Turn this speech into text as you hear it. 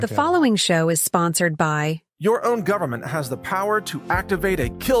The following show is sponsored by... Your own government has the power to activate a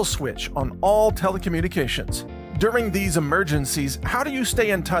kill switch on all telecommunications. During these emergencies, how do you stay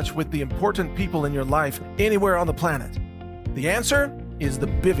in touch with the important people in your life anywhere on the planet? The answer is the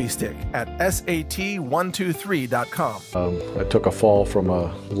Bivy Stick at sat123.com. I took a fall from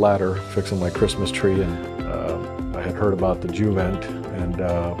a ladder fixing my Christmas tree, and I had heard about the Juvent and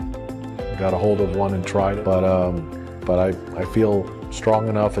got a hold of one and tried it. But I feel strong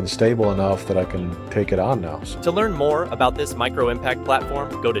enough and stable enough that I can take it on now. To learn more about this micro-impact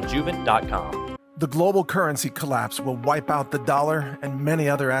platform, go to juvent.com. The global currency collapse will wipe out the dollar and many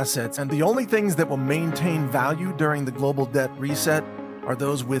other assets, and the only things that will maintain value during the global debt reset are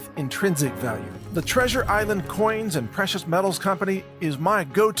those with intrinsic value. The Treasure Island Coins and Precious Metals Company is my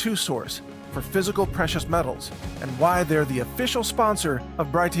go-to source for physical precious metals, and why they're the official sponsor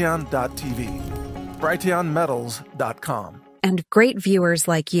of Brighteon.tv. BrighteonMetals.com. And great viewers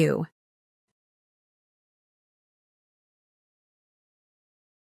like you.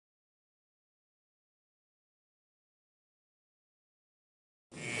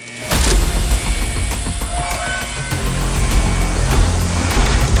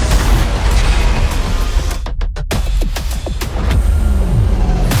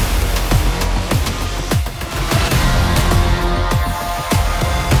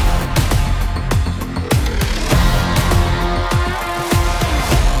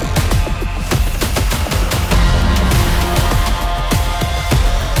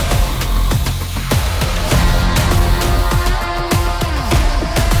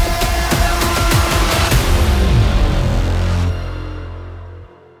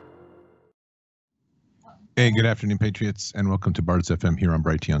 Hey, good afternoon, Patriots, and welcome to Bards FM here on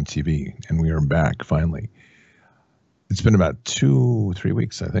Brighteon TV. And we are back, finally. It's been about 2-3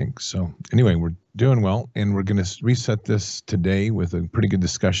 weeks, I think. So anyway, we're doing well, and we're going to reset this today with a pretty good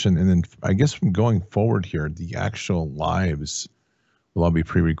discussion. And then I guess from going forward here, the actual lives will all be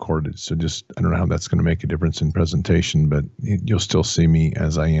pre-recorded. So just, I don't know how that's going to make a difference in presentation, but you'll still see me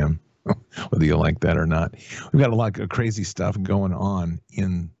as I am, whether you like that or not. We've got a lot of crazy stuff going on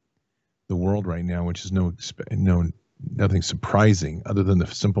in the world right now, which is nothing surprising other than the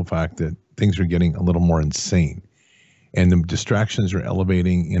simple fact that things are getting a little more insane, and the distractions are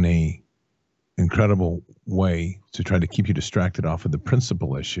elevating in a incredible way to try to keep you distracted off of the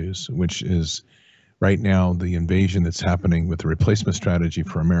principal issues, which is right now the invasion that's happening with the replacement strategy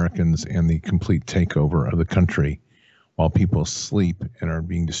for Americans and the complete takeover of the country while people sleep and are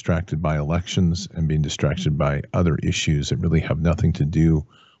being distracted by elections and being distracted by other issues that really have nothing to do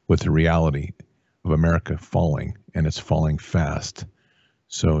with the reality of America falling, and it's falling fast.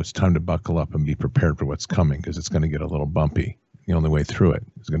 So it's time to buckle up and be prepared for what's coming, because it's going to get a little bumpy. The only way through it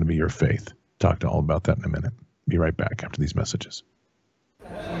is going to be your faith. Talk to all about that in a minute. Be right back after these messages.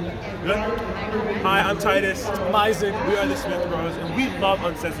 Good. Hi, I'm Titus. I'm Isaac. We are the Smith Bros, and we love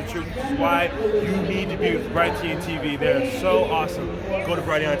Uncensored Truth. This is why you need to be with Brighteon TV. They're so awesome. Go to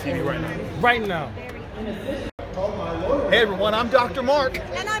Brighteon TV right now. Right now. Hey everyone, I'm Dr. Mark.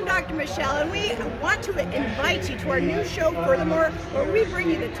 And I'm Dr. Michelle, and we want to invite you to our new show, Furthermore, where we bring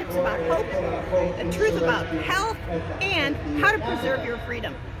you the tips about hope, the truth about health, and how to preserve your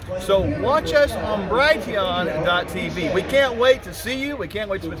freedom. So watch us on Brighteon.tv. We can't wait to see you. We can't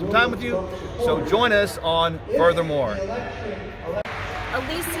wait to spend some time with you. So join us on Furthermore.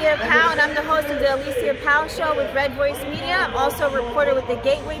 Alicia Powell, and I'm the host of the Alicia Powell Show with Red Voice Media. I'm also a reporter with the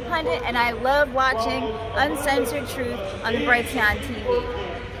Gateway Pundit, and I love watching Uncensored Truth on Brighteon TV.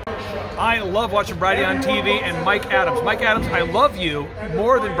 I love watching Brighteon TV and Mike Adams. Mike Adams, I love you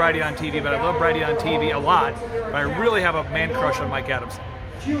more than Brighteon TV, but I love Brighteon TV a lot. But I really have a man crush on Mike Adams.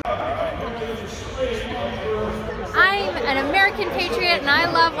 I'm an American patriot, and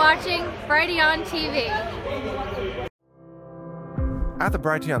I love watching Brighteon TV. At the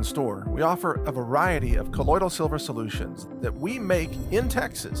Brighteon store, we offer a variety of colloidal silver solutions that we make in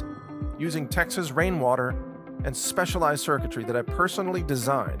Texas using Texas rainwater and specialized circuitry that I personally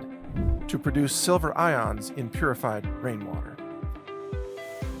designed to produce silver ions in purified rainwater.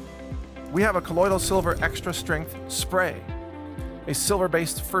 We have a colloidal silver extra strength spray, a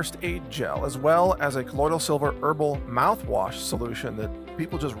silver-based first aid gel, as well as a colloidal silver herbal mouthwash solution that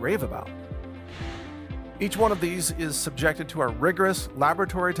people just rave about. Each one of these is subjected to our rigorous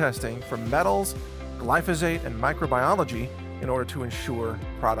laboratory testing for metals, glyphosate, and microbiology in order to ensure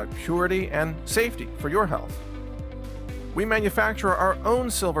product purity and safety for your health. We manufacture our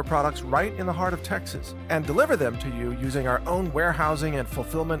own silver products right in the heart of Texas and deliver them to you using our own warehousing and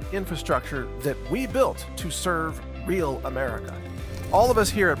fulfillment infrastructure that we built to serve real America. All of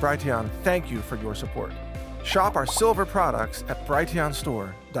us here at Brighteon thank you for your support. Shop our silver products at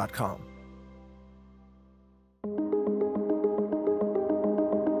brighteonstore.com.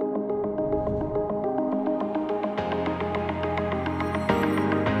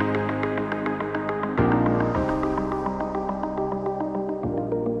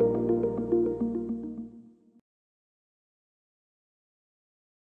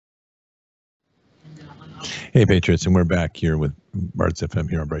 Hey, Patriots, and we're back here with Bards FM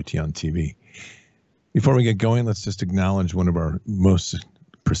here on Brighteon TV. Before we get going, let's just acknowledge one of our most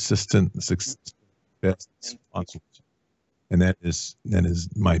persistent best sponsors, and that is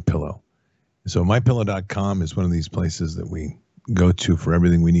MyPillow. So MyPillow.com is one of these places that we go to for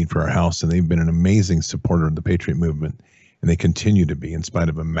everything we need for our house, and they've been an amazing supporter of the Patriot movement, and they continue to be in spite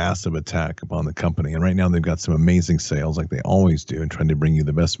of a massive attack upon the company. And right now they've got some amazing sales like they always do and trying to bring you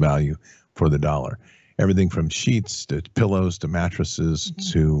the best value for the dollar. Everything from sheets to pillows to mattresses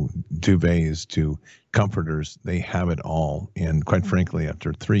to duvets to comforters, they have it all. And quite frankly,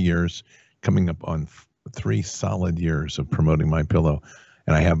 after 3 years, coming up on 3 solid years of promoting MyPillow,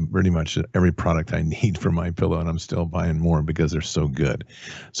 and I have pretty much every product I need for MyPillow, and I'm still buying more because they're so good.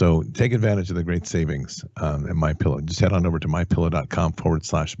 So take advantage of the great savings at MyPillow. Just head on over to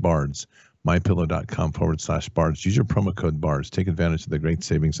mypillow.com/bards. mypillow.com/bards. Use your promo code BARDS. Take advantage of the great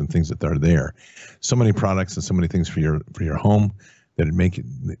savings and things that are there. So many products and so many things for your home that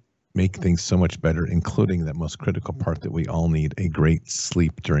make things so much better, including that most critical part that we all need, a great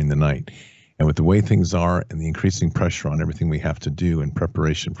sleep during the night. And with the way things are and the increasing pressure on everything we have to do in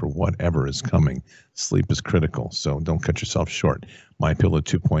preparation for whatever is coming, sleep is critical. So don't cut yourself short. MyPillow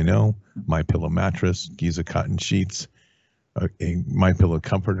 2.0, MyPillow mattress, Giza cotton sheets, a MyPillow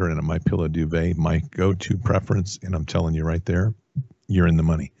comforter, and a MyPillow duvet, my go-to preference. And I'm telling you right there, you're in the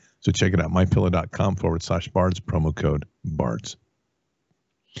money. So check it out, mypillow.com/bards, promo code BARDS.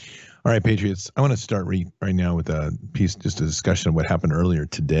 All right, Patriots, I want to start right now with a piece, just a discussion of what happened earlier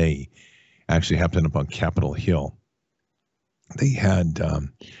today. Actually happened up on Capitol Hill. They had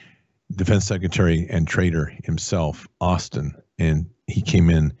Defense Secretary and Trader himself, Austin, and he came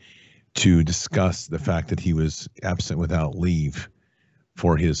in to discuss the fact that he was absent without leave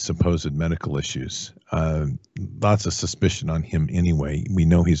for his supposed medical issues. Lots of suspicion on him anyway. We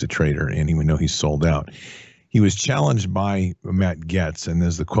know he's a traitor, and we know he's sold out. He was challenged by Matt Gaetz, and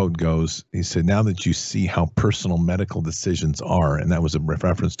as the quote goes, he said, "Now that you see how personal medical decisions are," and that was a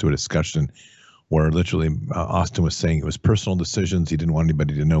reference to a discussion where literally Austin was saying it was personal decisions. He didn't want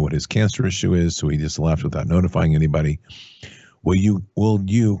anybody to know what his cancer issue is, so he just left without notifying anybody. Will you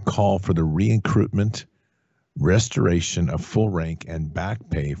call for the recruitment, restoration of full rank and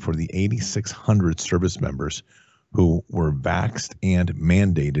back pay for the 8,600 service members who were vaxxed and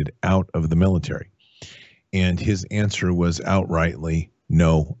mandated out of the military? And his answer was outrightly,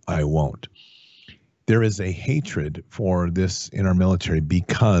 "No, I won't." There is a hatred for this in our military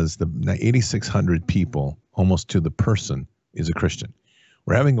because the 8,600 people, almost to the person, is a Christian.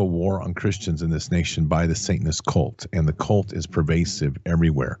 We're having a war on Christians in this nation by the Satanist cult, and the cult is pervasive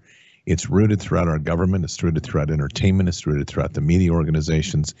everywhere. It's rooted throughout our government, it's rooted throughout entertainment, it's rooted throughout the media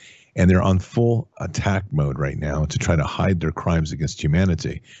organizations, and they're on full attack mode right now to try to hide their crimes against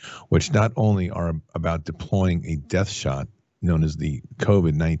humanity, which not only are about deploying a death shot known as the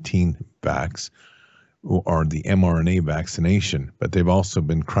COVID-19 vax or the mRNA vaccination, but they've also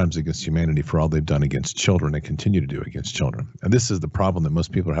been crimes against humanity for all they've done against children and continue to do against children. And this is the problem that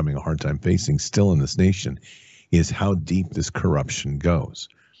most people are having a hard time facing still in this nation, is how deep this corruption goes.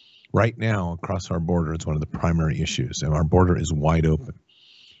 Right now, across our border, it's one of the primary issues, and our border is wide open.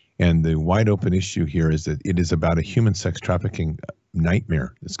 And the wide open issue here is that it is about a human sex trafficking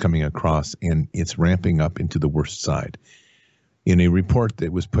nightmare that's coming across, and it's ramping up into the worst side. In a report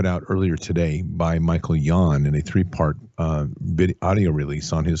that was put out earlier today by Michael Yon in a 3-part audio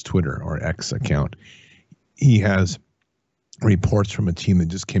release on his Twitter or X account, he has reports from a team that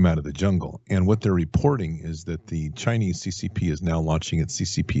just came out of the jungle. And what they're reporting is that the Chinese CCP is now launching its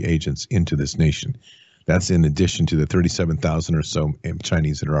CCP agents into this nation. That's in addition to the 37,000 or so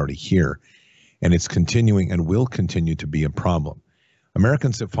Chinese that are already here. And it's continuing and will continue to be a problem.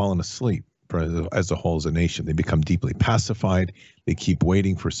 Americans have fallen asleep as a whole, as a nation. They become deeply pacified. They keep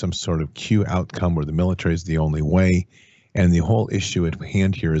waiting for some sort of Q outcome where the military is the only way. And the whole issue at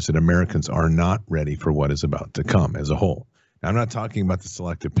hand here is that Americans are not ready for what is about to come as a whole. Now, I'm not talking about the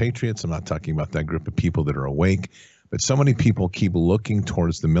selective patriots. I'm not talking about that group of people that are awake. But so many people keep looking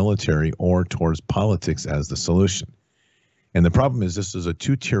towards the military or towards politics as the solution. And the problem is this is a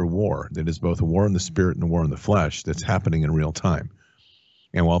 2-tier war that is both a war in the spirit and a war in the flesh that's happening in real time.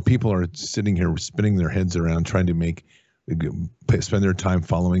 And while people are sitting here spinning their heads around trying to make spend their time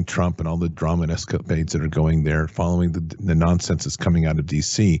following Trump and all the drama and escapades that are going there, following the nonsense that's coming out of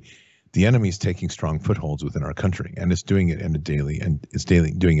D.C., the enemy is taking strong footholds within our country, and it's doing it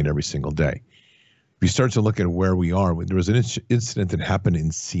doing it every single day. If you start to look at where we are, there was an incident that happened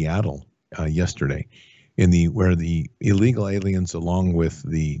in Seattle yesterday, where the illegal aliens, along with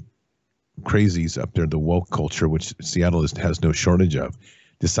the crazies up there, the woke culture, which Seattle has no shortage of,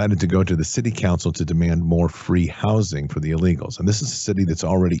 decided to go to the city council to demand more free housing for the illegals. And this is a city that's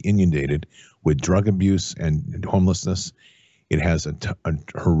already inundated with drug abuse and homelessness. It has a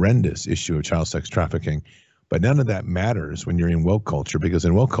horrendous issue of child sex trafficking. But none of that matters when you're in woke culture, because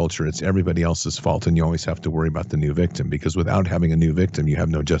in woke culture, it's everybody else's fault, and you always have to worry about the new victim, because without having a new victim, you have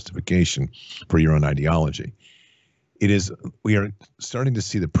no justification for your own ideology. We are starting to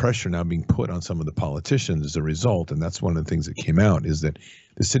see the pressure now being put on some of the politicians as a result, and that's one of the things that came out, is that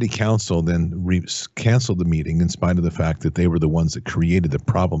the city council then canceled the meeting in spite of the fact that they were the ones that created the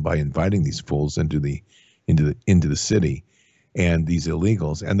problem by inviting these fools into the city and these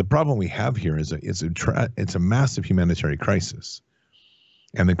illegals. And the problem we have here is it's a massive humanitarian crisis.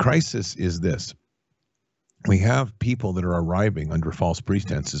 And the crisis is this. We have people that are arriving under false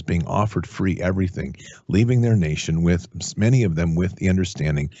pretenses, being offered free everything, leaving their nation with many of them with the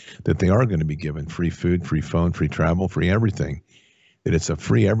understanding that they are going to be given free food, free phone, free travel, free everything, that it's a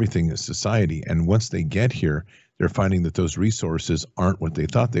free everything society. And once they get here, they're finding that those resources aren't what they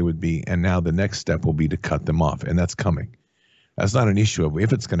thought they would be. And now the next step will be to cut them off. And that's coming. That's not an issue of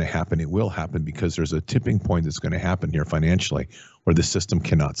if it's going to happen. It will happen, because there's a tipping point that's going to happen here financially where the system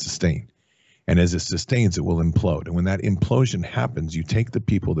cannot sustain. And as it sustains, it will implode. And when that implosion happens, you take the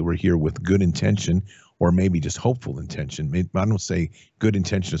people that were here with good intention, or maybe just hopeful intention. I don't say good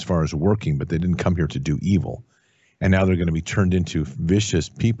intention as far as working, but they didn't come here to do evil. And now they're going to be turned into vicious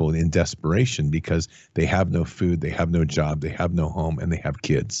people in desperation because they have no food, they have no job, they have no home, and they have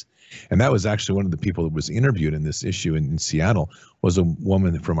kids. And that was actually one of the people that was interviewed in this issue in Seattle, was a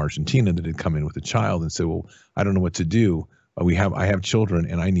woman from Argentina that had come in with a child and said, well, I don't know what to do. I have children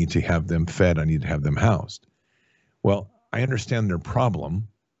and I need to have them fed. I need to have them housed. Well, I understand their problem,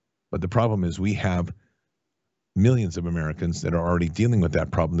 but the problem is we have millions of Americans that are already dealing with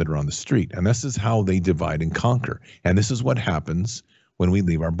that problem that are on the street. And this is how they divide and conquer. And this is what happens when we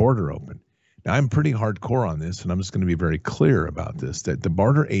leave our border open. Now, I'm pretty hardcore on this, and I'm just going to be very clear about this, that the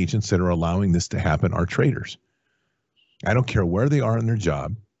border agents that are allowing this to happen are traitors. I don't care where they are in their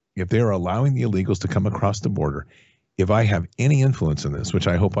job. If they are allowing the illegals to come across the border, if I have any influence in this, which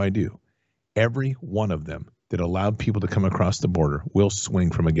I hope I do, every one of them that allowed people to come across the border will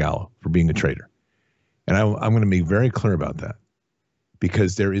swing from a gallows for being a traitor. And I'm going to be very clear about that,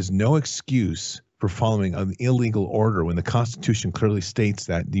 because there is no excuse for following an illegal order when the Constitution clearly states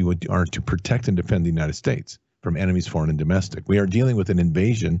that you are to protect and defend the United States from enemies, foreign and domestic. We are dealing with an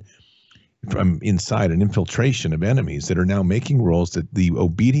invasion from inside, an infiltration of enemies that are now making rules that the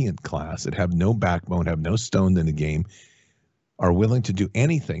obedient class that have no backbone, have no stone in the game, are willing to do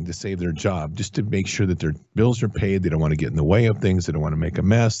anything to save their job, just to make sure that their bills are paid. They don't want to get in the way of things. They don't want to make a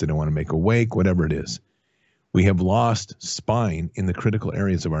mess. They don't want to make a wake, whatever it is. We have lost spine in the critical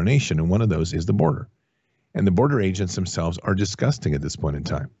areas of our nation, and one of those is the border. And the border agents themselves are disgusting at this point in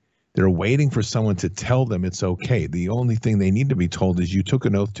time. They're waiting for someone to tell them it's okay. The only thing they need to be told is you took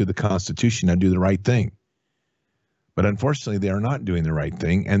an oath to the Constitution, now do the right thing. But unfortunately, they are not doing the right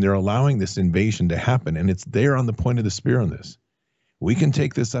thing, and they're allowing this invasion to happen, and it's there on the point of the spear on this. We can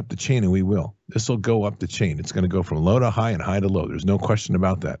take this up the chain, and we will. This will go up the chain. It's going to go from low to high and high to low. There's no question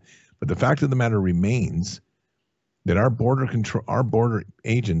about that. But the fact of the matter remains that our border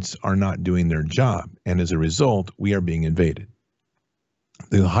agents are not doing their job, and as a result, we are being invaded.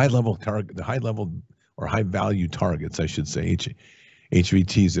 The high value targets, I should say,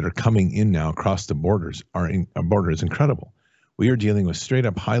 HVTs that are coming in now across the borders our border is incredible. We are dealing with straight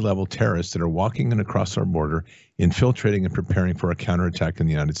up high level terrorists that are walking in across our border, infiltrating and preparing for a counterattack in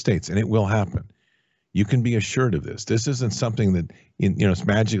the United States, and it will happen. You can be assured of this. This isn't something that it's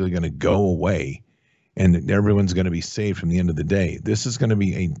magically going to go away and everyone's going to be saved from the end of the day. This is going to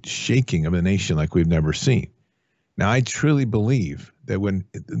be a shaking of a nation like we've never seen. Now, I truly believe that when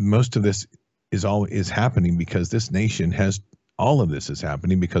most of this is happening because this nation has, all of this is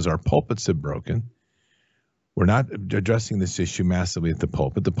happening because our pulpits have broken. We're not addressing this issue massively at the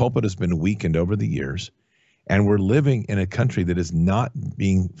pulpit. The pulpit has been weakened over the years, and we're living in a country that is not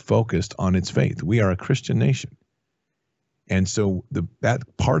being focused on its faith. We are a Christian nation. And so that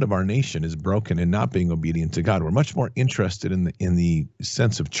part of our nation is broken and not being obedient to God. We're much more interested in the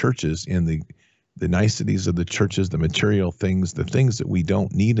sense of churches, in the niceties of the churches, the material things, the things that we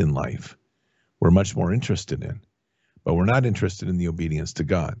don't need in life. We're much more interested in. but we're not interested in the obedience to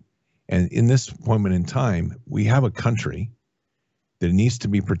God. And in this moment in time, we have a country that needs to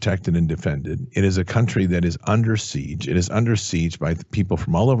be protected and defended. It is a country that is under siege. It is under siege by people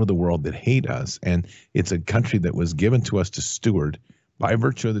from all over the world that hate us. And it's a country that was given to us to steward by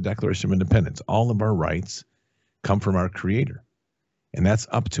virtue of the Declaration of Independence. All of our rights come from our Creator. And that's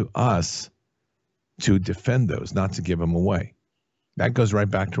up to us to defend those, not to give them away. That goes right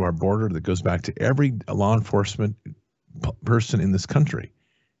back to our border. That goes back to every law enforcement person in this country.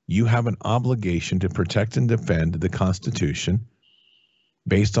 You have an obligation to protect and defend the Constitution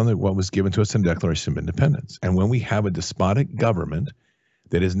based on what was given to us in the Declaration of Independence. And when we have a despotic government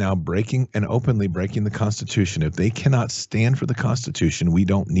that is now breaking and openly breaking the Constitution, if they cannot stand for the Constitution, we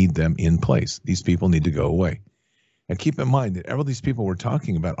don't need them in place. These people need to go away. And keep in mind that all these people we're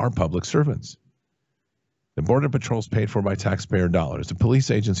talking about are public servants. The Border Patrol is paid for by taxpayer dollars. The police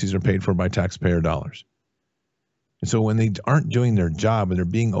agencies are paid for by taxpayer dollars. And so when they aren't doing their job and they're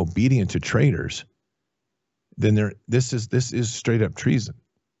being obedient to traitors, then this is straight up treason,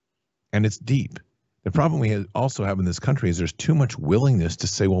 and it's deep. The problem we also have in this country is there's too much willingness to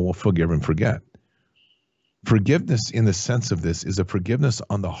say, well, we'll forgive and forget. Forgiveness in the sense of this is a forgiveness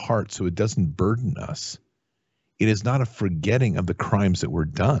on the heart so it doesn't burden us. It is not a forgetting of the crimes that were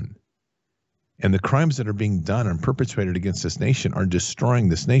done. And the crimes that are being done and perpetrated against this nation are destroying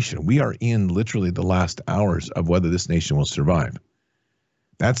this nation. We are in literally the last hours of whether this nation will survive.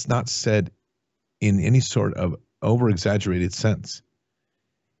 That's not said in any sort of over-exaggerated sense.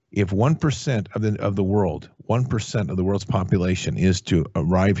 If 1% of the world, 1% of the world's population is to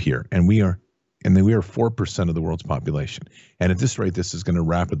arrive here, and we are 4% of the world's population, and at this rate, this is going to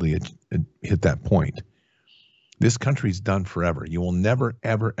rapidly hit that point. This country's done forever. You will never,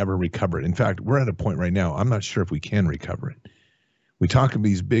 ever, ever recover it. In fact, we're at a point right now, I'm not sure if we can recover it. We talk of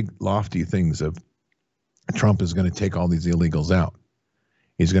these big, lofty things of Trump is going to take all these illegals out.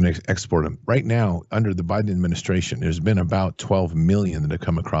 He's going to export them. Right now, under the Biden administration, there's been about 12 million that have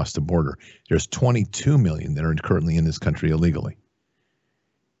come across the border. There's 22 million that are currently in this country illegally.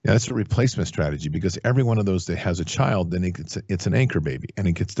 Now, that's a replacement strategy because every one of those that has a child, then it's an anchor baby, and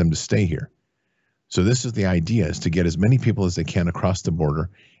it gets them to stay here. So this is the idea, is to get as many people as they can across the border.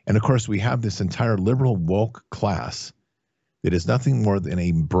 And, of course, we have this entire liberal woke class that is nothing more than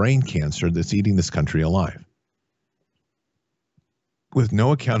a brain cancer that's eating this country alive, with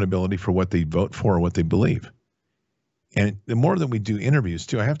no accountability for what they vote for or what they believe. And the more that we do interviews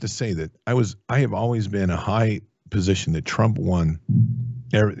too, I have to say that I have always been a high position that Trump won.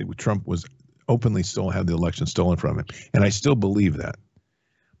 Trump was openly had the election stolen from him. And I still believe that.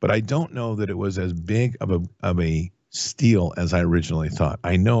 But I don't know that it was as big of a steal as I originally thought.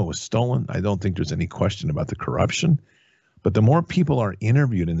 I know it was stolen. I don't think there's any question about the corruption. But the more people are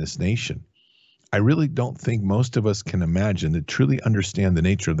interviewed in this nation, I really don't think most of us can imagine that truly understand the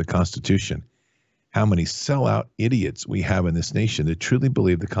nature of the Constitution, how many sellout idiots we have in this nation that truly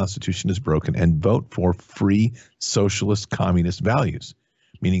believe the Constitution is broken and vote for free socialist communist values,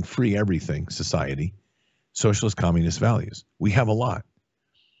 meaning free everything society, socialist communist values. We have a lot.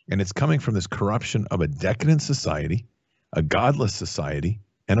 And it's coming from this corruption of a decadent society, a godless society,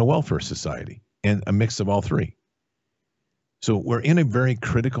 and a welfare society, and a mix of all three. So we're in a very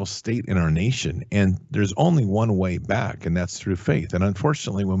critical state in our nation, and there's only one way back, and that's through faith. And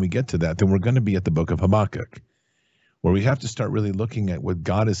unfortunately, when we get to that, then we're going to be at the book of Habakkuk, where we have to start really looking at what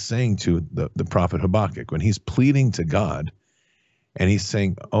God is saying to the prophet Habakkuk when he's pleading to God, and he's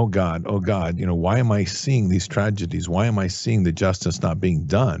saying, oh God, why am I seeing these tragedies? Why am I seeing the justice not being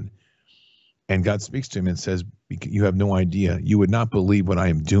done? And God speaks to him and says, you have no idea. You would not believe what I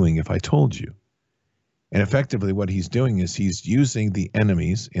am doing if I told you. And effectively what he's doing is he's using the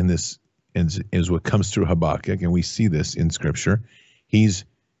enemies in this, is what comes through Habakkuk, and we see this in Scripture. He's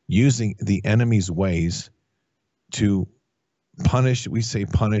using the enemy's ways to punish,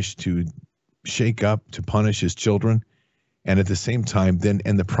 to shake up, to punish his children. And at the same time, then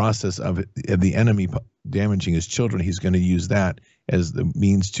in the process of the enemy damaging his children, he's going to use that as the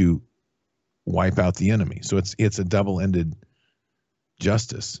means to wipe out the enemy. So it's a double-ended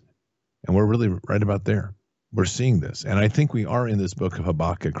justice. And we're really right about there. We're seeing this. And I think we are in this book of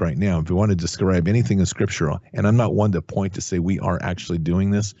Habakkuk right now. If we want to describe anything in Scripture, and I'm not one to point to say we are actually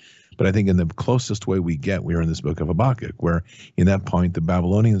doing this, but I think in the closest way we get, we are in this book of Habakkuk, where in that point, the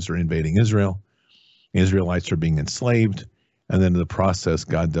Babylonians are invading Israel, the Israelites are being enslaved, and then in the process,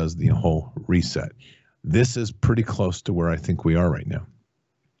 God does the whole reset. This is pretty close to where I think we are right now.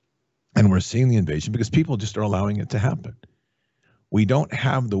 And we're seeing the invasion because people just are allowing it to happen. We don't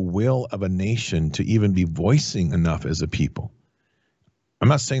have the will of a nation to even be voicing enough as a people. I'm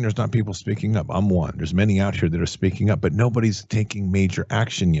not saying there's not people speaking up. I'm one. There's many out here that are speaking up, but nobody's taking major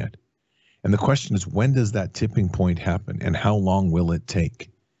action yet. And the question is, when does that tipping point happen, and how long will it take?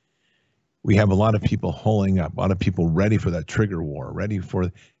 We have a lot of people holding up, a lot of people ready for that trigger war, ready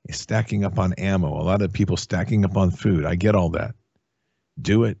for stacking up on ammo, a lot of people stacking up on food. I get all that.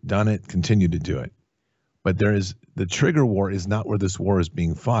 Do it, done it, continue to do it. But the trigger war is not where this war is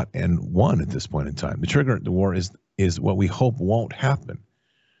being fought and won at this point in time. The war is what we hope won't happen.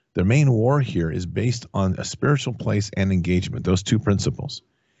 The main war here is based on a spiritual place and engagement, those two principles.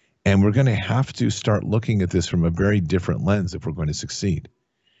 And we're going to have to start looking at this from a very different lens if we're going to succeed.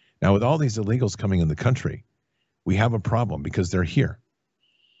 Now, with all these illegals coming in the country, we have a problem because they're here.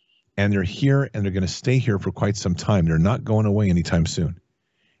 And they're here, and they're going to stay here for quite some time. They're not going away anytime soon.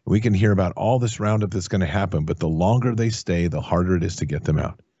 We can hear about all this roundup that's going to happen, but the longer they stay, the harder it is to get them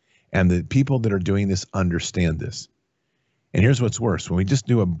out. And the people that are doing this understand this. And here's what's worse. When we just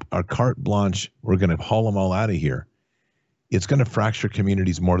do a carte blanche, we're going to haul them all out of here, it's going to fracture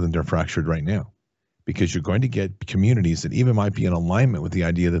communities more than they're fractured right now. Because you're going to get communities that even might be in alignment with the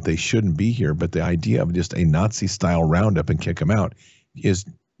idea that they shouldn't be here, but the idea of just a Nazi-style roundup and kick them out is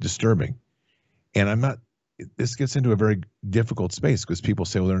disturbing. And this gets into a very difficult space because people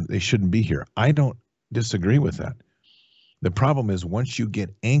say, well, they shouldn't be here. I don't disagree with that. The problem is once you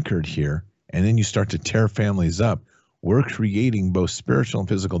get anchored here and then you start to tear families up, we're creating both spiritual and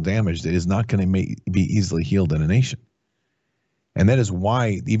physical damage that is not going to be easily healed in a nation. And that is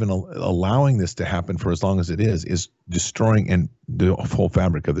why even allowing this to happen for as long as it is destroying the whole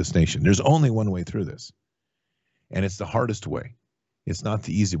fabric of this nation. There's only one way through this, and it's the hardest way. It's not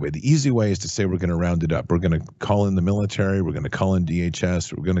the easy way. The easy way is to say we're going to round it up. We're going to call in the military. We're going to call in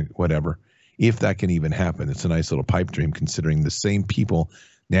DHS. We're going to whatever. If that can even happen, it's a nice little pipe dream considering the same people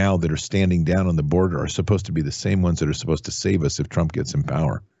now that are standing down on the border are supposed to be the same ones that are supposed to save us if Trump gets in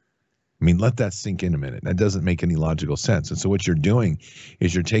power. I mean, let that sink in a minute. That doesn't make any logical sense. And so what you're doing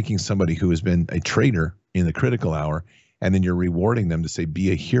is you're taking somebody who has been a traitor in the critical hour, and then you're rewarding them to say,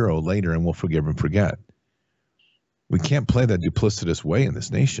 be a hero later and we'll forgive and forget. We can't play that duplicitous way in this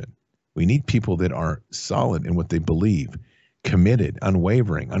nation. We need people that are solid in what they believe, committed,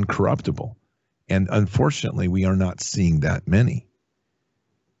 unwavering, uncorruptible. And unfortunately, we are not seeing that many.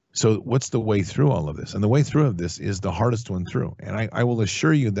 So what's the way through all of this? And the way through of this is the hardest one through. And I will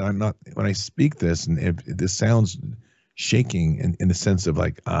assure you that I'm not, when I speak this, and if this sounds shaking in the sense of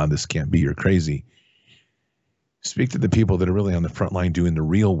like, this can't be, you're crazy. Speak to the people that are really on the front line doing the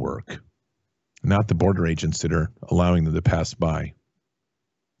real work, not the border agents that are allowing them to pass by,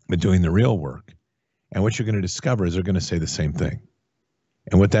 but doing the real work. And what you're going to discover is they're going to say the same thing.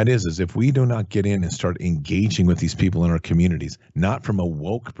 And what that is if we do not get in and start engaging with these people in our communities, not from a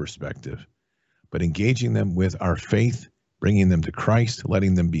woke perspective, but engaging them with our faith, bringing them to Christ,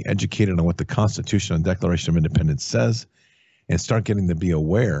 letting them be educated on what the Constitution and Declaration of Independence says, and start getting them to be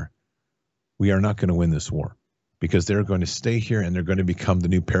aware, we are not going to win this war because they're going to stay here and they're going to become the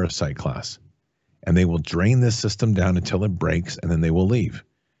new parasite class. And they will drain this system down until it breaks, and then they will leave.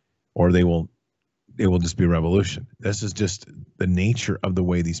 Or it will just be revolution. This is just the nature of the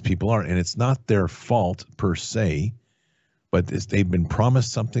way these people are. And it's not their fault per se, but they've been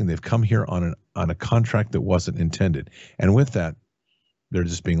promised something. They've come here on a contract that wasn't intended. And with that, they're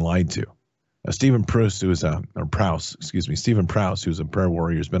just being lied to. Stephen Prouse, Stephen Prouse, who's a prayer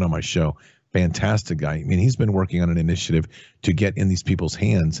warrior, has been on my show. Fantastic guy. I mean, he's been working on an initiative to get in these people's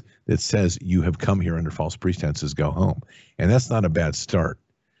hands that says you have come here under false pretenses, go home. And that's not a bad start.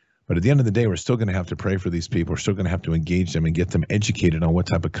 But at the end of the day, we're still going to have to pray for these people. We're still going to have to engage them and get them educated on what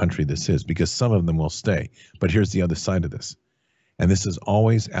type of country this is, because some of them will stay. But here's the other side of this. And this is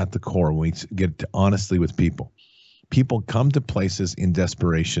always at the core when we get to honestly with people. People come to places in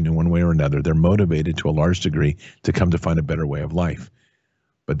desperation in one way or another. They're motivated to a large degree to come to find a better way of life.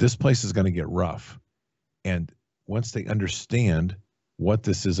 But this place is going to get rough. And once they understand what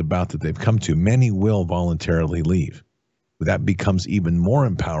this is about that they've come to, many will voluntarily leave. That becomes even more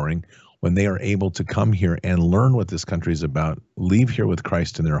empowering when they are able to come here and learn what this country is about, leave here with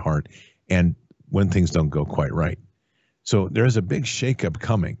Christ in their heart, and when things don't go quite right. So there's a big shakeup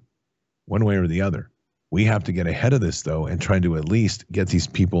coming, one way or the other. We have to get ahead of this, though, and try to at least get these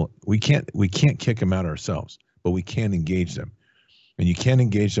people. We can't kick them out ourselves, but we can engage them. And you can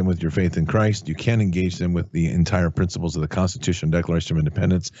engage them with your faith in Christ. You can engage them with the entire principles of the Constitution, Declaration of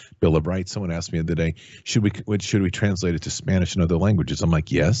Independence, Bill of Rights. Someone asked me the other day, should we translate it to Spanish and other languages? I'm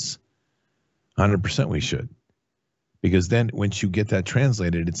like, yes, 100% we should. Because then once you get that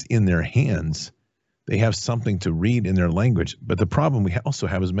translated, it's in their hands. They have something to read in their language. But the problem we also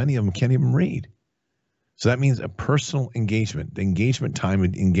have is many of them can't even read. So that means a personal engagement, the engagement time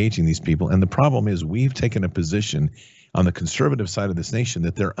in engaging these people. And the problem is we've taken a position on the conservative side of this nation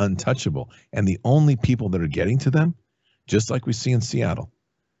that they're untouchable. And the only people that are getting to them, just like we see in Seattle,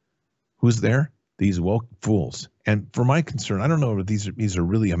 who's there? These woke fools. And for my concern, I don't know if these are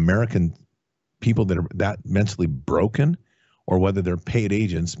really American people that are that mentally broken, or whether they're paid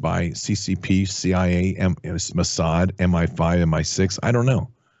agents by CCP, CIA, Mossad, MI5, MI6. I don't know.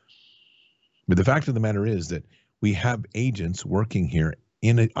 But the fact of the matter is that we have agents working here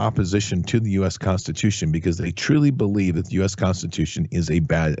in opposition to the U.S. Constitution because they truly believe that the U.S. Constitution is a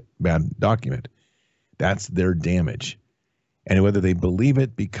bad document. That's their damage. And whether they believe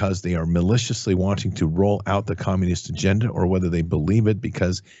it because they are maliciously wanting to roll out the communist agenda, or whether they believe it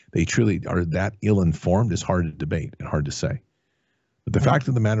because they truly are that ill-informed, is hard to debate and hard to say. But the fact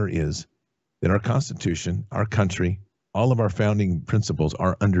of the matter is that our Constitution, our country, all of our founding principles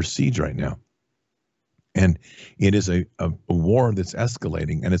are under siege right now. And it is a war that's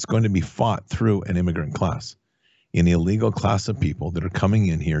escalating, and it's going to be fought through an immigrant class, an illegal class of people that are coming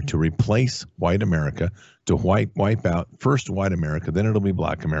in here to replace white America, to wipe out first white America, then it'll be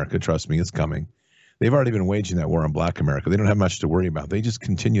black America. Trust me, it's coming. They've already been waging that war on black America. They don't have much to worry about. They just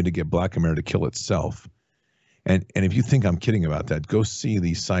continue to get black America to kill itself. And if you think I'm kidding about that, go see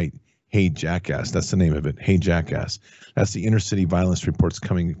the site, Hey Jackass. That's the name of it, Hey Jackass. That's the inner city violence reports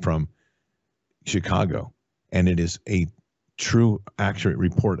coming from Chicago. And it is a true, accurate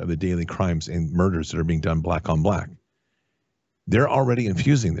report of the daily crimes and murders that are being done black on black. They're already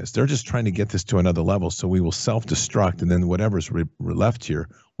infusing this. They're just trying to get this to another level so we will self-destruct, and then whatever's left here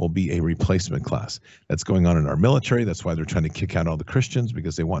will be a replacement class. That's going on in our military. That's why they're trying to kick out all the Christians,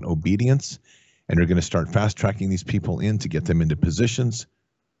 because they want obedience, and they're going to start fast-tracking these people in to get them into positions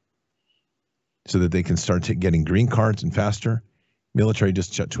so that they can start getting green cards and faster. Military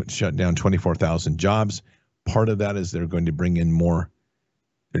just shut down 24,000 jobs. Part of that is they're going to bring in more.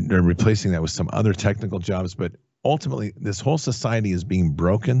 They're replacing that with some other technical jobs. But ultimately, this whole society is being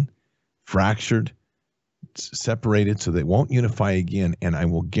broken, fractured, separated, so they won't unify again. And I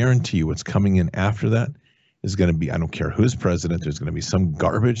will guarantee you what's coming in after that is going to be, I don't care who's president, there's going to be some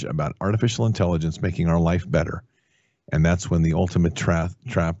garbage about artificial intelligence making our life better. And that's when the ultimate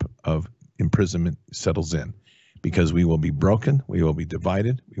trap of imprisonment settles in. Because we will be broken, we will be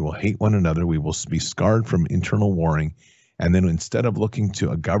divided, we will hate one another, we will be scarred from internal warring, and then instead of looking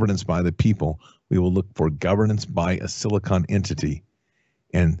to a governance by the people, we will look for governance by a silicon entity.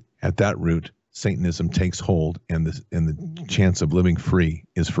 And at that root, Satanism takes hold, and the chance of living free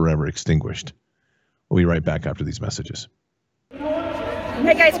is forever extinguished. We'll be right back after these messages.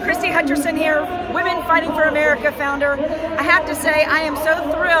 Hey guys, Christy Hutcherson here, Women Fighting for America founder. I have to say I am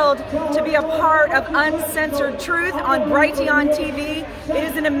so thrilled to be a part of Uncensored Truth on Brighteon TV. It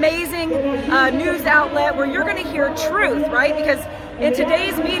is an amazing news outlet where you're going to hear truth, right? Because in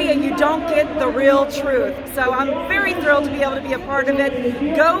today's media, you don't get the real truth. So I'm very thrilled to be able to be a part of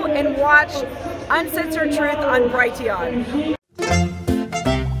it. Go and watch Uncensored Truth on Brighteon.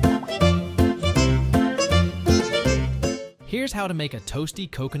 Here's how to make a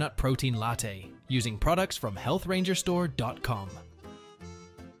toasty coconut protein latte using products from healthrangerstore.com.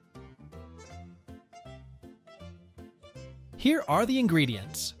 Here are the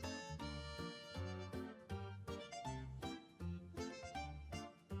ingredients.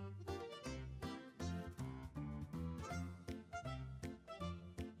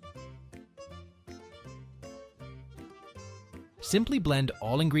 Simply blend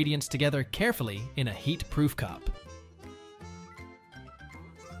all ingredients together carefully in a heat-proof cup.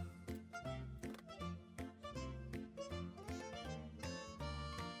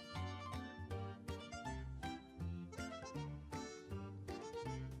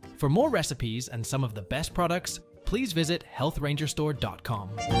 For more recipes and some of the best products, please visit healthrangerstore.com.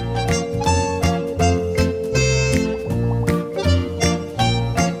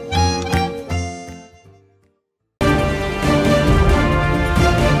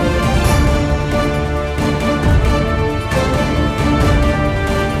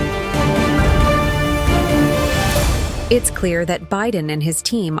 It's clear that Biden and his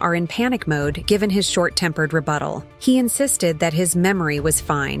team are in panic mode given his short-tempered rebuttal. He insisted that his memory was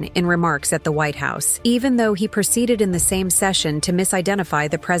fine in remarks at the White House, even though he proceeded in the same session to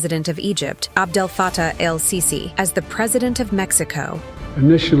misidentify the president of Egypt, Abdel Fattah el-Sisi, as the president of Mexico.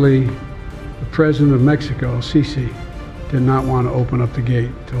 Initially, the president of Mexico, el-Sisi, did not want to open up the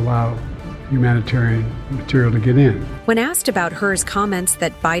gate to allow humanitarian material to get in. When asked about Hur's comments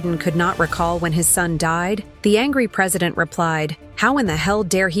that Biden could not recall when his son died, the angry president replied, "How in the hell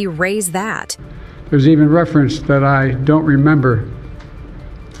dare he raise that?" There's even reference that I don't remember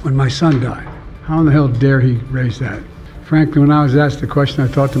when my son died. How in the hell dare he raise that? Frankly, when I was asked the question, I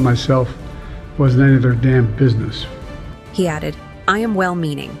thought to myself, wasn't any of their damn business. He added, I am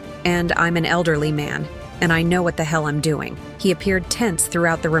well-meaning, and I'm an elderly man, and I know what the hell I'm doing. He appeared tense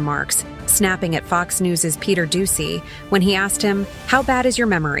throughout the remarks, snapping at Fox News' Peter Doocy when he asked him, how bad is your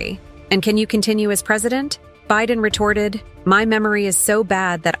memory? And can you continue as president? Biden retorted, my memory is so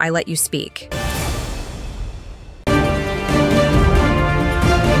bad that I let you speak.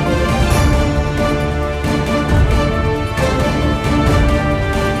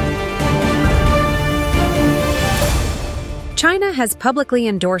 China has publicly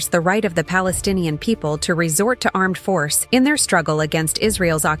endorsed the right of the Palestinian people to resort to armed force in their struggle against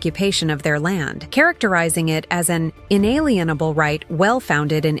Israel's occupation of their land, characterizing it as an inalienable right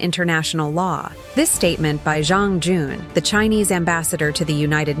well-founded in international law. This statement by Zhang Jun, the Chinese ambassador to the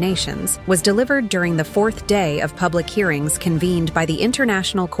United Nations, was delivered during the fourth day of public hearings convened by the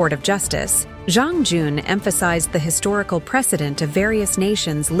International Court of Justice. Zhang Jun emphasized the historical precedent of various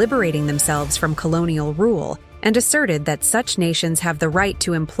nations liberating themselves from colonial rule, and asserted that such nations have the right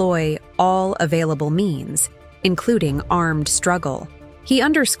to employ all available means, including armed struggle. He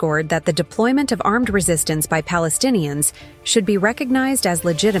underscored that the deployment of armed resistance by Palestinians should be recognized as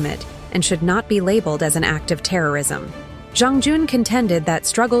legitimate and should not be labeled as an act of terrorism. Zhang Jun contended that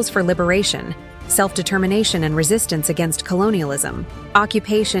struggles for liberation, self-determination and resistance against colonialism,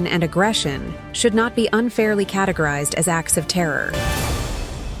 occupation and aggression should not be unfairly categorized as acts of terror.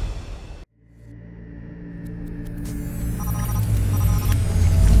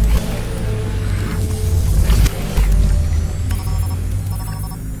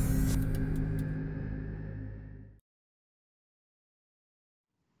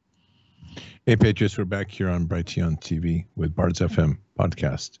 Hey, Patriots, we're back here on Brighteon TV with Bards FM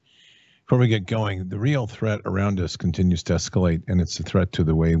podcast. Before we get going, the real threat around us continues to escalate, and it's a threat to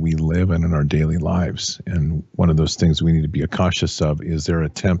the way we live and in our daily lives. And one of those things we need to be cautious of is their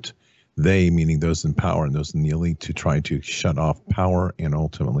attempt, they, meaning those in power and those in the elite, to try to shut off power and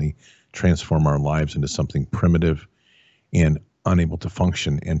ultimately transform our lives into something primitive and unable to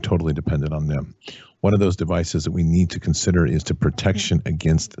function and totally dependent on them. One of those devices that we need to consider is the protection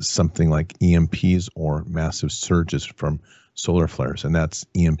against something like EMPs or massive surges from solar flares, and that's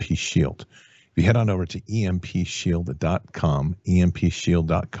EMP Shield. If you head on over to empshield.com,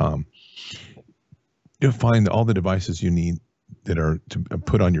 empshield.com, you'll find all the devices you need that are to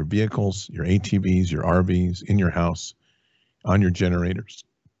put on your vehicles, your ATVs, your RVs, in your house, on your generators,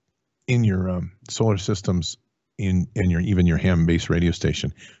 in your solar systems, in your even your ham-based radio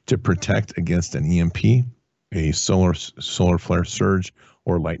station to protect against an EMP, a solar flare surge,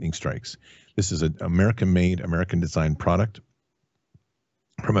 or lightning strikes. This is an American-made, American-designed product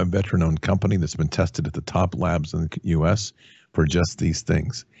from a veteran-owned company that's been tested at the top labs in the U.S. for just these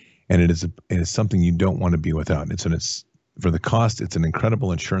things, and it is something you don't want to be without. It's for the cost. It's an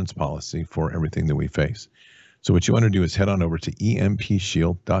incredible insurance policy for everything that we face. So what you want to do is head on over to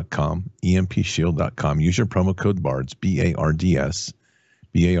empshield.com, empshield.com. Use your promo code BARDS, B-A-R-D-S.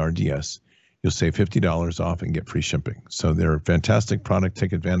 You'll save $50 off and get free shipping. So they're a fantastic product.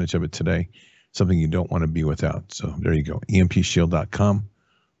 Take advantage of it today. Something you don't want to be without. So there you go, empshield.com,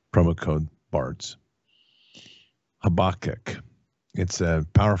 promo code BARDS. Habakkuk. It's a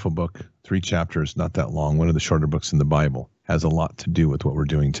powerful book, 3 chapters, not that long. One of the shorter books in the Bible. Has a lot to do with what we're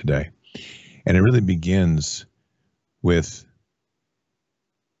doing today. And it really begins with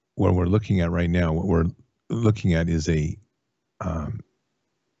what we're looking at right now. What we're looking at is a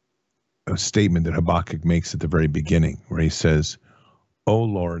statement that Habakkuk makes at the very beginning, where he says, "O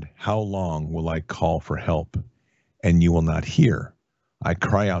Lord, how long will I call for help, and you will not hear? I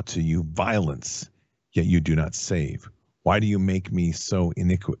cry out to you violence, yet you do not save. Why do you make me so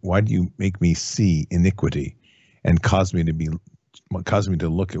Why do you make me see iniquity, and cause me to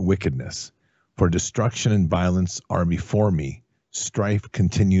look at wickedness? For destruction and violence are before me. Strife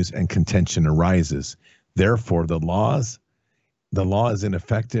continues and contention arises. Therefore the law is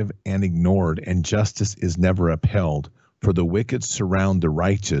ineffective and ignored, and justice is never upheld. For the wicked surround the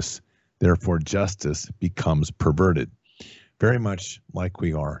righteous. Therefore justice becomes perverted." Very much like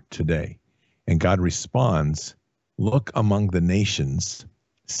we are today. And God responds, "Look among the nations,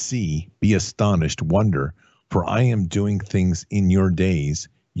 see, be astonished, wonder, for I am doing things in your days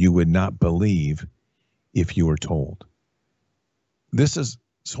you would not believe if you were told." This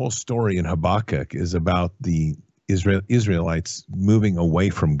whole story in Habakkuk is about the Israelites moving away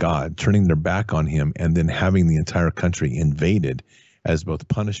from God, turning their back on him, and then having the entire country invaded as both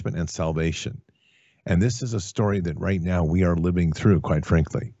punishment and salvation. And this is a story that right now we are living through, quite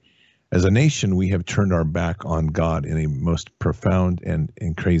frankly. As a nation, we have turned our back on God in a most profound and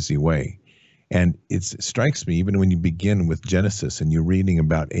crazy way. And it strikes me, even when you begin with Genesis and you're reading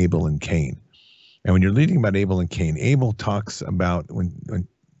about Abel and Cain. And when you're reading about Abel and Cain, Abel talks about when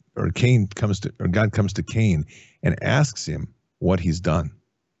God comes to Cain and asks him what he's done.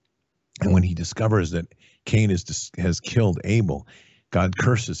 And when he discovers that Cain has killed Abel, God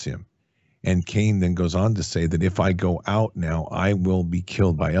curses him. And Cain then goes on to say that if I go out now, I will be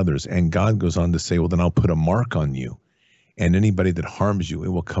killed by others. And God goes on to say, well, then I'll put a mark on you. And anybody that harms you, it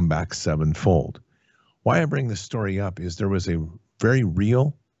will come back sevenfold. Why I bring this story up is there was a very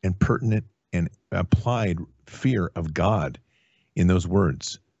real and pertinent and applied fear of God in those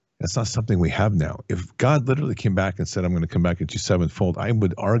words. That's not something we have now. If God literally came back and said, I'm going to come back at you sevenfold, I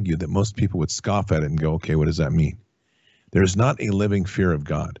would argue that most people would scoff at it and go, okay, what does that mean? There's not a living fear of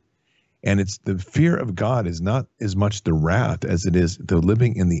God. And it's the fear of God is not as much the wrath as it is the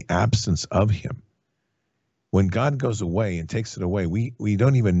living in the absence of him. When God goes away and takes it away, we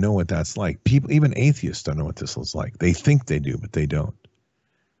don't even know what that's like. People, even atheists don't know what this is like. They think they do, but they don't.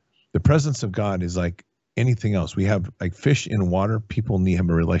 The presence of God is like anything else. We have like fish in water. People need to have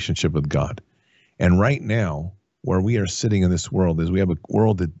a relationship with God. And right now, where we are sitting in this world is we have a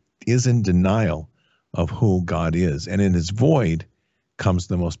world that is in denial of who God is. And in his void comes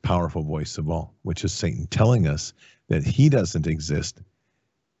the most powerful voice of all, which is Satan telling us that he doesn't exist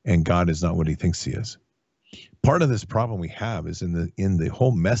and God is not what he thinks he is. Part of this problem we have is in the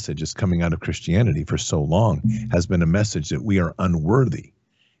whole message that's coming out of Christianity for so long has been a message that we are unworthy.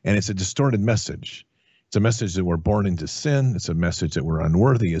 And it's a distorted message. It's a message that we're born into sin. It's a message that we're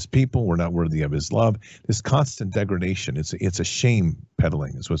unworthy as people. We're not worthy of his love. This constant degradation, it's a shame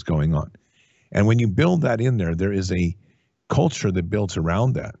peddling is what's going on. And when you build that in there, there is a culture that builds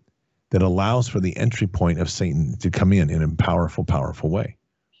around that allows for the entry point of Satan to come in a powerful, powerful way.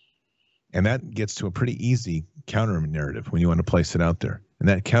 And that gets to a pretty easy counter narrative when you want to place it out there. And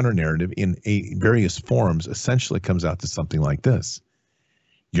that counter narrative in various forms essentially comes out to something like this.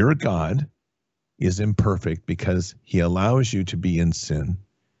 Your God is imperfect because he allows you to be in sin,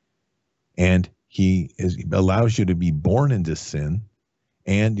 and he allows you to be born into sin,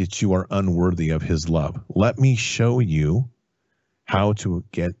 and that you are unworthy of his love. Let me show you how to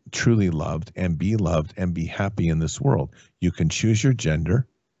get truly loved and be happy in this world. You can choose your gender.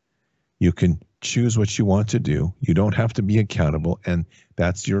 You can choose what you want to do. You don't have to be accountable, and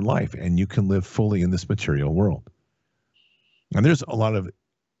that's your life, and you can live fully in this material world. And there's a lot of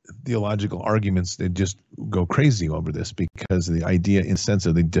theological arguments that just go crazy over this because the idea, in a sense,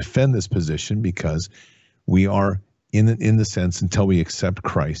 that they defend this position because we are in the sense until we accept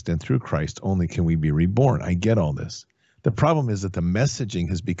Christ, and through Christ only can we be reborn. I get all this. The problem is that the messaging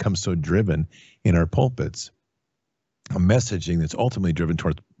has become so driven in our pulpits, a messaging that's ultimately driven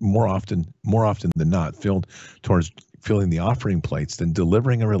towards more often than not, filled towards filling the offering plates than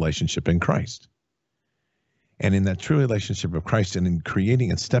delivering a relationship in Christ. And in that true relationship of Christ and in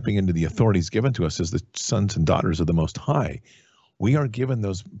creating and stepping into the authorities given to us as the sons and daughters of the Most High, we are given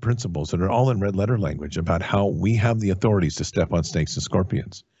those principles that are all in red letter language about how we have the authorities to step on snakes and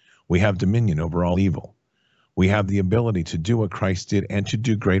scorpions. We have dominion over all evil. We have the ability to do what Christ did and to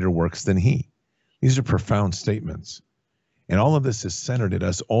do greater works than he. These are profound statements. And all of this is centered at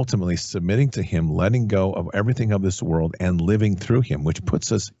us ultimately submitting to him, letting go of everything of this world and living through him, which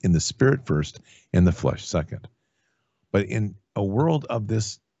puts us in the spirit first and the flesh second. But in a world of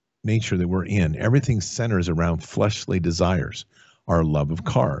this nature that we're in, everything centers around fleshly desires. Our love of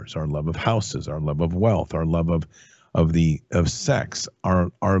cars, our love of houses, our love of wealth, our love of sex,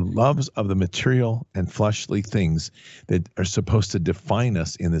 our loves of the material and fleshly things that are supposed to define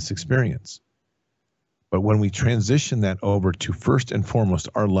us in this experience. But when we transition that over to first and foremost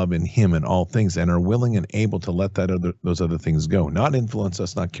our love in him in all things and are willing and able to let those other things go, not influence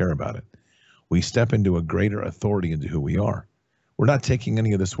us, not care about it, we step into a greater authority into who we are. We're not taking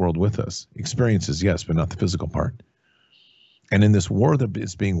any of this world with us. Experiences, yes, but not the physical part. And in this war that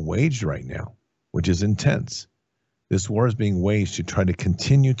is being waged right now, which is intense, this war is being waged to try to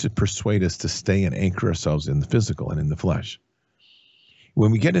continue to persuade us to stay and anchor ourselves in the physical and in the flesh.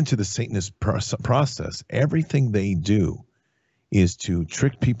 When we get into the Satanist process, everything they do is to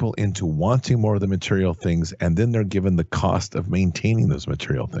trick people into wanting more of the material things, and then they're given the cost of maintaining those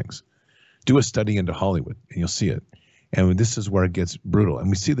material things. Do a study into Hollywood, and you'll see it. And this is where it gets brutal. And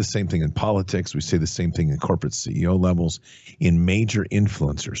we see the same thing in politics. We see the same thing in corporate CEO levels, in major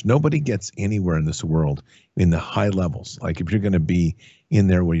influencers. Nobody gets anywhere in this world in the high levels. Like if you're going to be in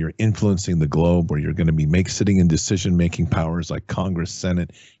there where you're influencing the globe, where you're going to be sitting in decision-making powers like Congress,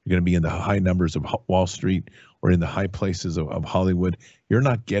 Senate, you're going to be in the high numbers of Wall Street or in the high places of Hollywood. You're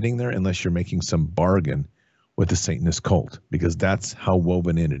not getting there unless you're making some bargain with the Satanist cult, because that's how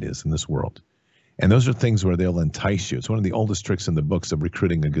woven in it is in this world. And those are things where they'll entice you. It's one of the oldest tricks in the books of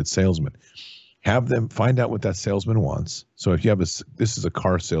recruiting a good salesman. Have them find out what that salesman wants. So if you have this is a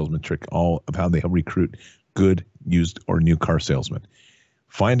car salesman trick, all of how they recruit good, used, or new car salesmen.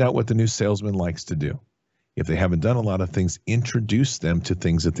 Find out what the new salesman likes to do. If they haven't done a lot of things, introduce them to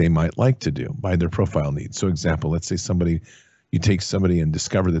things that they might like to do by their profile needs. So example, let's say you take somebody and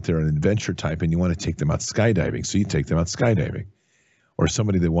discover that they're an adventure type and you want to take them out skydiving. So you take them out skydiving. Or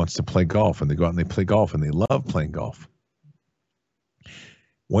somebody that wants to play golf and they go out and they play golf and they love playing golf.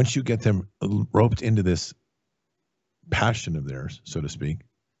 Once you get them roped into this passion of theirs, so to speak,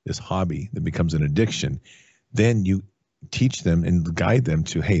 this hobby that becomes an addiction, then you teach them and guide them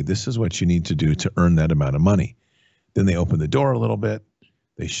to, hey, this is what you need to do to earn that amount of money. Then they open the door a little bit.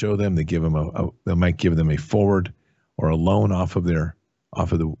 They show them, they give them they might give them a forward or a loan off of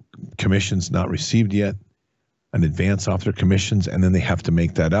the commissions not received yet, an advance off their commissions, and then they have to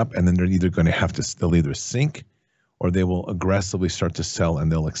make that up. And then they'll either sink or they will aggressively start to sell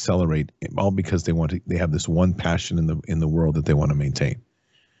and they'll accelerate, all because they have this one passion in the world that they want to maintain.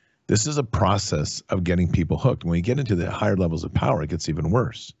 This is a process of getting people hooked. When you get into the higher levels of power, it gets even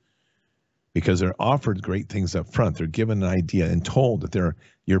worse because they're offered great things up front. They're given an idea and told that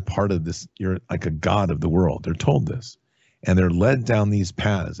you're part of this. You're like a god of the world. They're told this, and they're led down these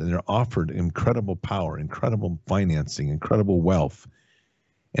paths, and they're offered incredible power, incredible financing, incredible wealth,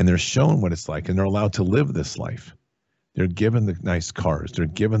 and they're shown what it's like, and they're allowed to live this life. They're given the nice cars. They're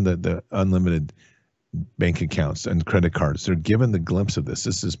given the unlimited bank accounts and credit cards. They're given the glimpse of this.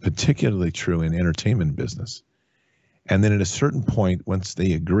 This is particularly true in entertainment business. And then at a certain point, once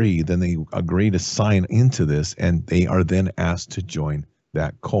they agree, then they agree to sign into this, and they are then asked to join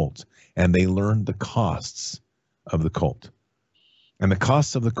that cult. And they learn the costs of the cult. And the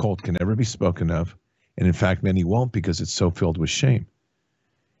costs of the cult can never be spoken of. And in fact, many won't because it's so filled with shame.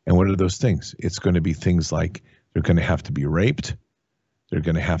 And what are those things? It's going to be things like they're going to have to be raped. They're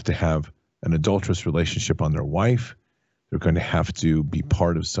going to have an adulterous relationship on their wife. They're going to have to be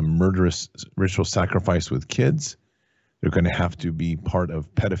part of some murderous ritual sacrifice with kids. They're going to have to be part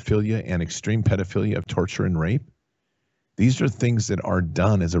of pedophilia and extreme pedophilia of torture and rape. These are things that are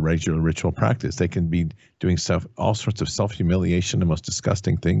done as a regular ritual practice. They can be doing all sorts of self-humiliation, the most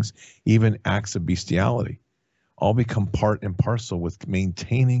disgusting things, even acts of bestiality. All become part and parcel with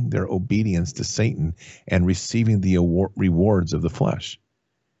maintaining their obedience to Satan and receiving the rewards of the flesh.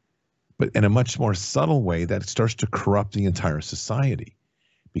 But in a much more subtle way, that starts to corrupt the entire society.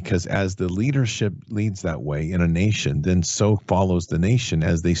 Because as the leadership leads that way in a nation, then so follows the nation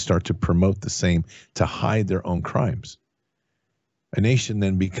as they start to promote the same to hide their own crimes. A nation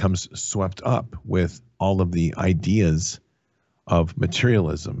then becomes swept up with all of the ideas of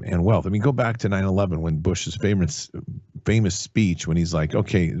materialism and wealth. I mean, go back to 9/11 when Bush's famous speech when he's like,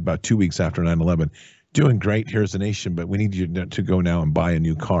 okay, about 2 weeks after 9/11, doing great, here's the nation, but we need you to go now and buy a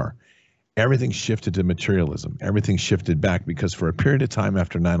new car. Everything shifted to materialism. Everything shifted back because for a period of time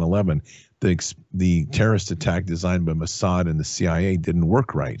after 9/11, the terrorist attack designed by Mossad and the CIA didn't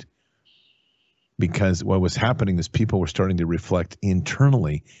work right. Because what was happening is people were starting to reflect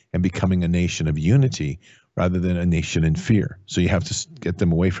internally and becoming a nation of unity rather than a nation in fear. So you have to get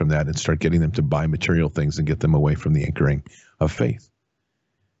them away from that and start getting them to buy material things and get them away from the anchoring of faith.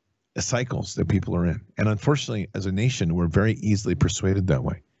 The cycles that people are in. And unfortunately, as a nation, we're very easily persuaded that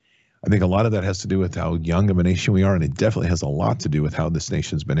way. I think a lot of that has to do with how young of a nation we are, and it definitely has a lot to do with how this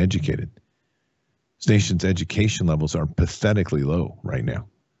nation's been educated. This nation's education levels are pathetically low right now.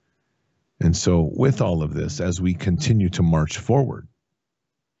 And so with all of this, as we continue to march forward,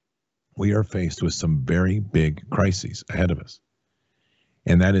 we are faced with some very big crises ahead of us.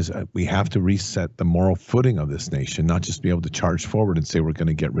 And that is we have to reset the moral footing of this nation, not just be able to charge forward and say we're going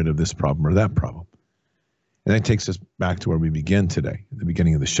to get rid of this problem or that problem. And that takes us back to where we began today, at the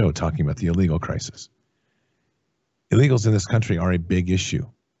beginning of the show, talking about the illegal crisis. Illegals in this country are a big issue,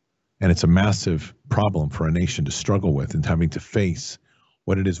 and it's a massive problem for a nation to struggle with and having to face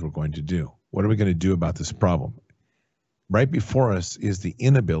what it is we're going to do. What are we going to do about this problem? Right before us is the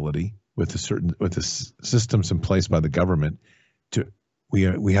inability with the systems in place by the government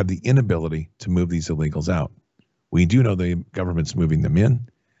we have the inability to move these illegals out. We do know the government's moving them in.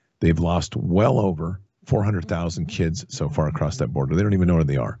 They've lost well over 400,000 kids so far across that border. They don't even know where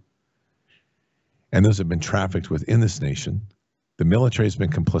they are. And those have been trafficked within this nation. The military has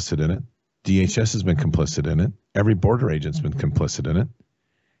been complicit in it. DHS has been complicit in it. Every border agent's been complicit in it.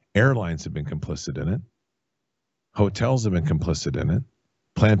 Airlines have been complicit in it. Hotels have been complicit in it.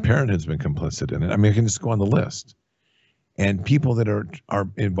 Planned Parenthood's been complicit in it. I mean, I can just go on the list. And people that are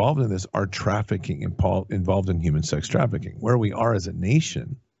involved in this are trafficking, involved in human sex trafficking. Where we are as a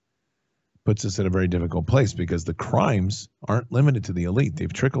nation, puts us in a very difficult place because the crimes aren't limited to the elite.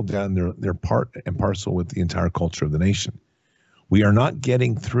 They've trickled down their part and parcel with the entire culture of the nation. We are not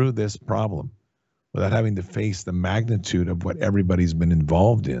getting through this problem without having to face the magnitude of what everybody's been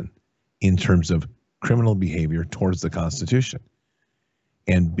involved in terms of criminal behavior towards the Constitution,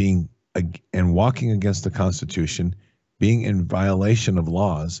 and walking against the Constitution, being in violation of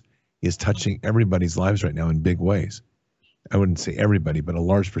laws, is touching everybody's lives right now in big ways. I wouldn't say everybody, but a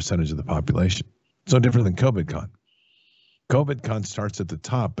large percentage of the population. It's no different than COVID-Con. COVID-Con starts at the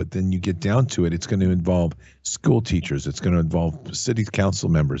top, but then you get down to it, it's going to involve school teachers, it's going to involve city council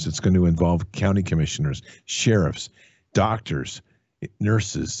members, it's going to involve county commissioners, sheriffs, doctors,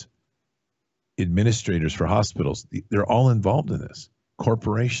 nurses, administrators for hospitals. They're all involved in this.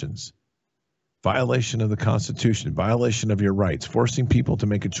 Corporations. Violation of the Constitution, violation of your rights, forcing people to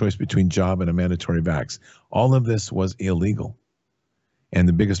make a choice between job and a mandatory vax. All of this was illegal. And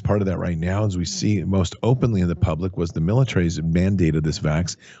the biggest part of that right now, as we see most openly in the public, was the military's mandate of this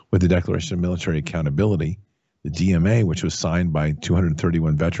vax with the Declaration of Military Accountability, the DMA, which was signed by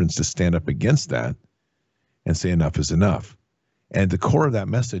 231 veterans to stand up against that and say enough is enough. And the core of that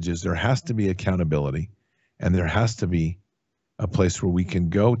message is there has to be accountability, and there has to be a place where we can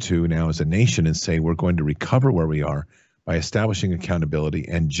go to now as a nation and say we're going to recover where we are by establishing accountability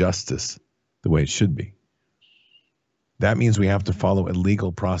and justice the way it should be. That means we have to follow a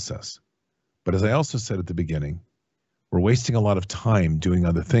legal process. But as I also said at the beginning, we're wasting a lot of time doing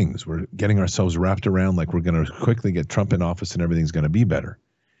other things. We're getting ourselves wrapped around like we're going to quickly get Trump in office and everything's going to be better.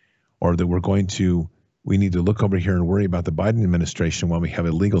 Or that we need to look over here and worry about the Biden administration while we have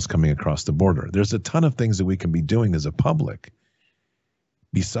illegals coming across the border. There's a ton of things that we can be doing as a public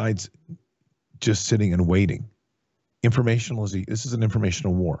besides just sitting and waiting. This is an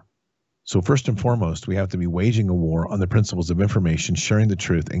informational war. So first and foremost, we have to be waging a war on the principles of information, sharing the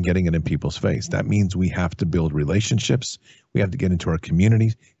truth, and getting it in people's face. That means we have to build relationships, we have to get into our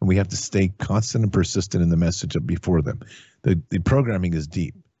communities, and we have to stay constant and persistent in the message before them. The programming is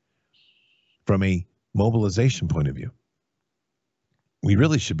deep. From a mobilization point of view, we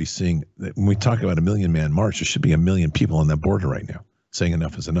really should be seeing that when we talk about a 1 million man march, there should be 1 million people on that border right now saying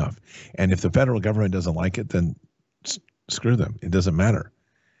enough is enough. And if the federal government doesn't like it, then screw them. It doesn't matter.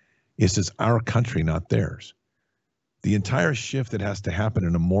 It's just our country, not theirs. The entire shift that has to happen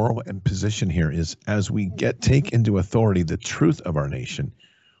in a moral and position here is as we take into authority the truth of our nation,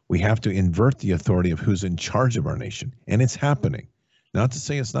 we have to invert the authority of who's in charge of our nation. And it's happening. Not to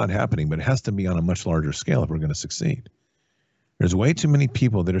say it's not happening, but it has to be on a much larger scale if we're going to succeed. There's way too many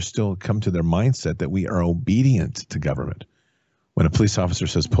people that are still come to their mindset that we are obedient to government. When a police officer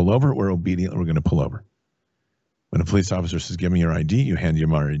says pull over, we're obedient, we're going to pull over. When a police officer says give me your ID, you hand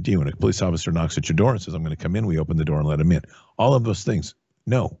him your ID. When a police officer knocks at your door and says I'm going to come in, we open the door and let him in. All of those things,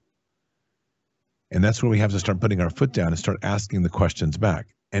 no. And that's where we have to start putting our foot down and start asking the questions back.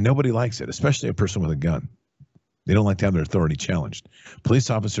 And nobody likes it, especially a person with a gun. They don't like to have their authority challenged. Police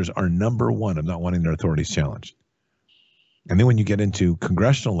officers are number one of not wanting their authorities challenged. And then when you get into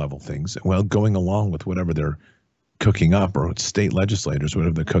congressional level things, well, going along with whatever they're cooking up, or state legislators,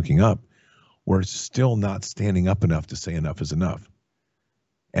 whatever they're cooking up, we're still not standing up enough to say enough is enough.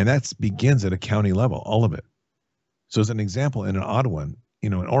 And that begins at a county level, all of it. So as an example, in an odd one,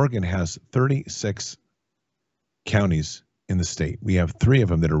 in Oregon has 36 counties in the state. We have 3 of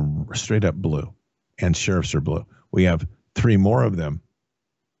them that are straight up blue, and sheriffs are blue. We have 3 more of them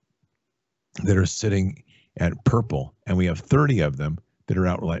that are sitting at purple, and we have 30 of them that are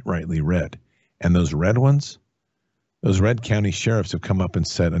outrightly red. And those red ones, those red county sheriffs have come up and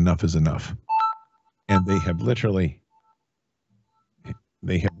said enough is enough. And they have literally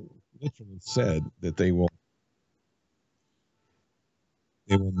said that they will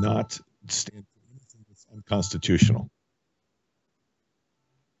not stand for anything that's unconstitutional.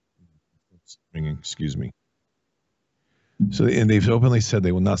 Excuse me. So, and they've openly said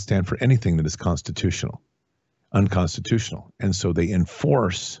they will not stand for anything that is unconstitutional. And so they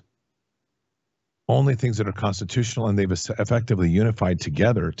enforce only things that are constitutional, and they've effectively unified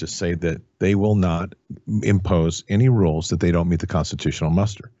together to say that they will not impose any rules that they don't meet the constitutional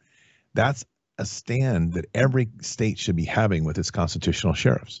muster. That's a stand that every state should be having with its constitutional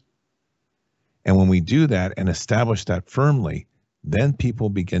sheriffs. And when we do that and establish that firmly, then people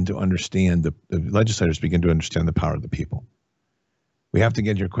begin to understand, the legislators begin to understand the power of the people. We have to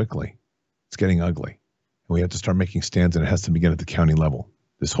get here quickly. It's getting ugly. And we have to start making stands, and it has to begin at the county level.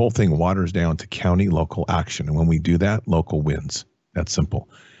 This whole thing waters down to county local action. And when we do that, local wins. That's simple.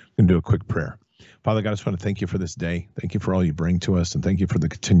 I'm going to do a quick prayer. Father God, I just want to thank you for this day. Thank you for all you bring to us, and thank you for the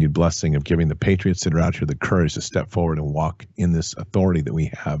continued blessing of giving the patriots that are out here the courage to step forward and walk in this authority that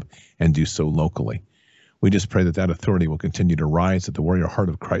we have and do so locally. We just pray that that authority will continue to rise, that the warrior heart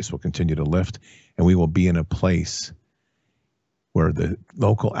of Christ will continue to lift, and we will be in a place where the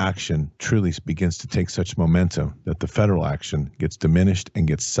local action truly begins to take such momentum that the federal action gets diminished and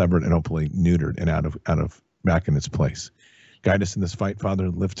gets severed and hopefully neutered and out of back in its place. Guide us in this fight, Father.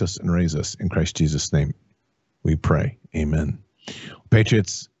 Lift us and raise us. In Christ Jesus' name, we pray. Amen.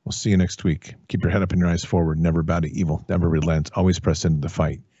 Patriots, we'll see you next week. Keep your head up and your eyes forward. Never bow to evil. Never relent. Always press into the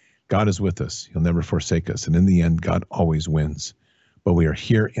fight. God is with us. He'll never forsake us. And in the end, God always wins. But we are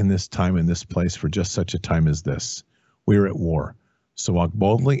here in this time, in this place, for just such a time as this. We are at war. So walk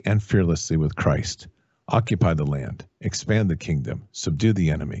boldly and fearlessly with Christ. Occupy the land. Expand the kingdom. Subdue the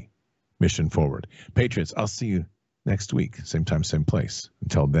enemy. Mission forward. Patriots, I'll see you next week. Same time, same place.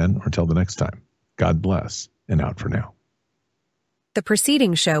 Until then, or until the next time. God bless, and out for now. The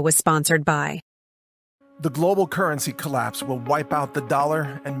preceding show was sponsored by The global currency collapse will wipe out the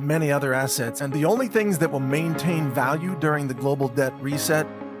dollar and many other assets, and the only things that will maintain value during the global debt reset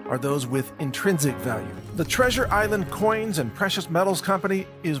are those with intrinsic value. The Treasure Island Coins and Precious Metals Company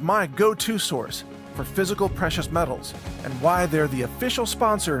is my go-to source for physical precious metals and why they're the official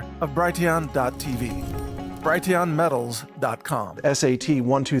sponsor of Brighteon.tv. BrighteonMetals.com.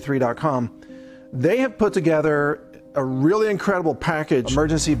 SAT123.com. They have put together a really incredible package.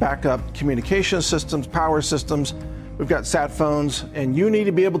 Emergency backup communication systems, power systems. We've got sat phones, and you need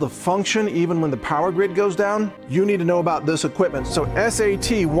to be able to function even when the power grid goes down. You need to know about this equipment. So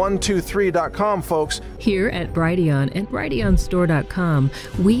SAT123.com, folks. Here at Brighteon and BrighteonStore.com,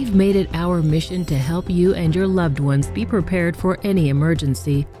 we've made it our mission to help you and your loved ones be prepared for any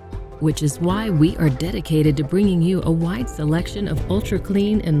emergency, which is why we are dedicated to bringing you a wide selection of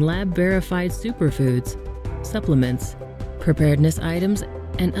ultra-clean and lab-verified superfoods, supplements, preparedness items,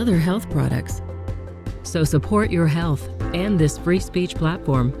 and other health products. So support your health and this free speech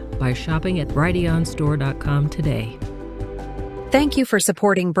platform by shopping at BrighteonStore.com today. Thank you for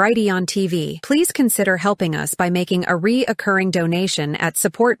supporting Brighteon TV. Please consider helping us by making a recurring donation at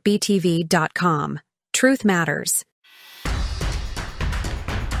supportbtv.com. Truth matters.